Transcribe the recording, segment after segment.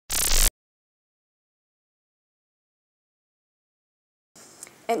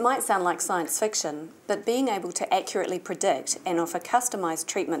It might sound like science fiction, but being able to accurately predict and offer customised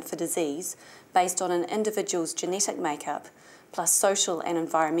treatment for disease based on an individual's genetic makeup, plus social and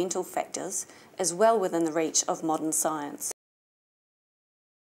environmental factors, is well within the reach of modern science.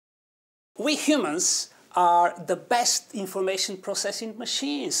 We humans are the best information processing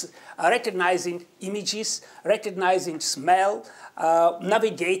machines, recognizing images, recognizing smell,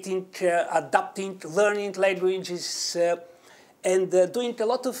 navigating, adapting, learning languages, and doing a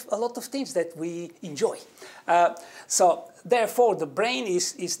lot of things that we enjoy. So therefore, the brain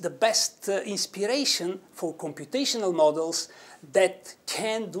is the best inspiration for computational models that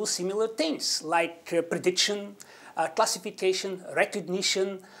can do similar things like prediction, classification,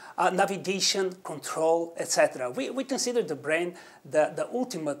 recognition, navigation, control, etc. We consider the brain the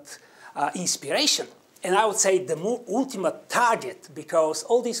ultimate inspiration. And I would say the ultimate target, because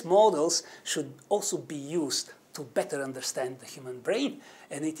all these models should also be used to better understand the human brain,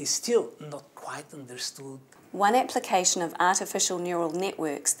 and it is still not quite understood. One application of artificial neural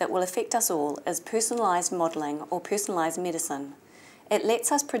networks that will affect us all is personalised modelling or personalised medicine. It lets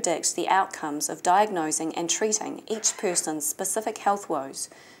us predict the outcomes of diagnosing and treating each person's specific health woes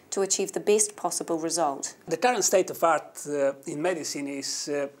to achieve the best possible result. The current state of art in medicine is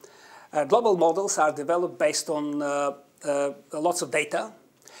global models are developed based on lots of data.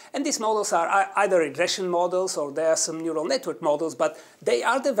 And these models are either regression models or there are some neural network models, but they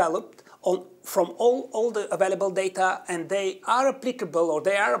are developed from all the available data, and they are applicable or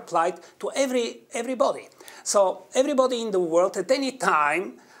they are applied to everybody. So everybody in the world at any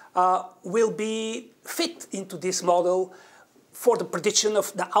time will be fit into this model for the prediction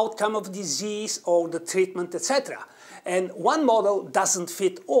of the outcome of disease or the treatment, etc. And one model doesn't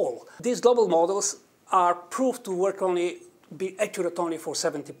fit all. These global models are proved to be accurate only for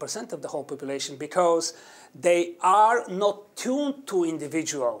 70% of the whole population, because they are not tuned to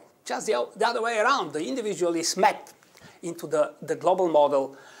individual. Just the other way around, the individual is mapped into the global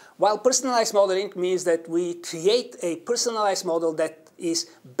model, while personalized modeling means that we create a personalized model that is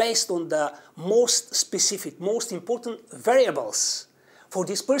based on the most specific, most important variables for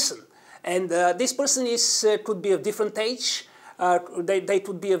this person. And this person could be of different age, they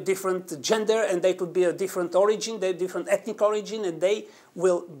could be of different gender, and they could be of different origin, different ethnic origin, and they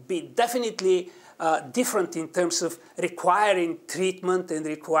will be definitely different in terms of requiring treatment and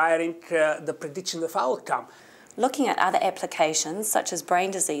requiring the prediction of outcome. Looking at other applications, such as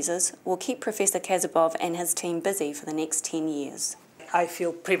brain diseases, will keep Professor Kasabov and his team busy for the next 10 years. I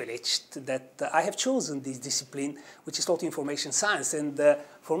feel privileged that I have chosen this discipline, which is called information science. And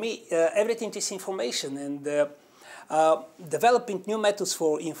for me, everything is information. And developing new methods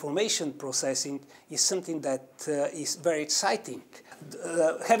for information processing is something that is very exciting.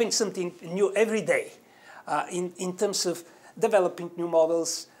 Having something new every day in terms of developing new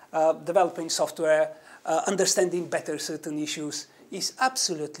models, developing software, understanding better certain issues is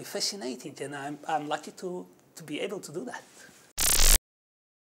absolutely fascinating. And I'm lucky to be able to do that.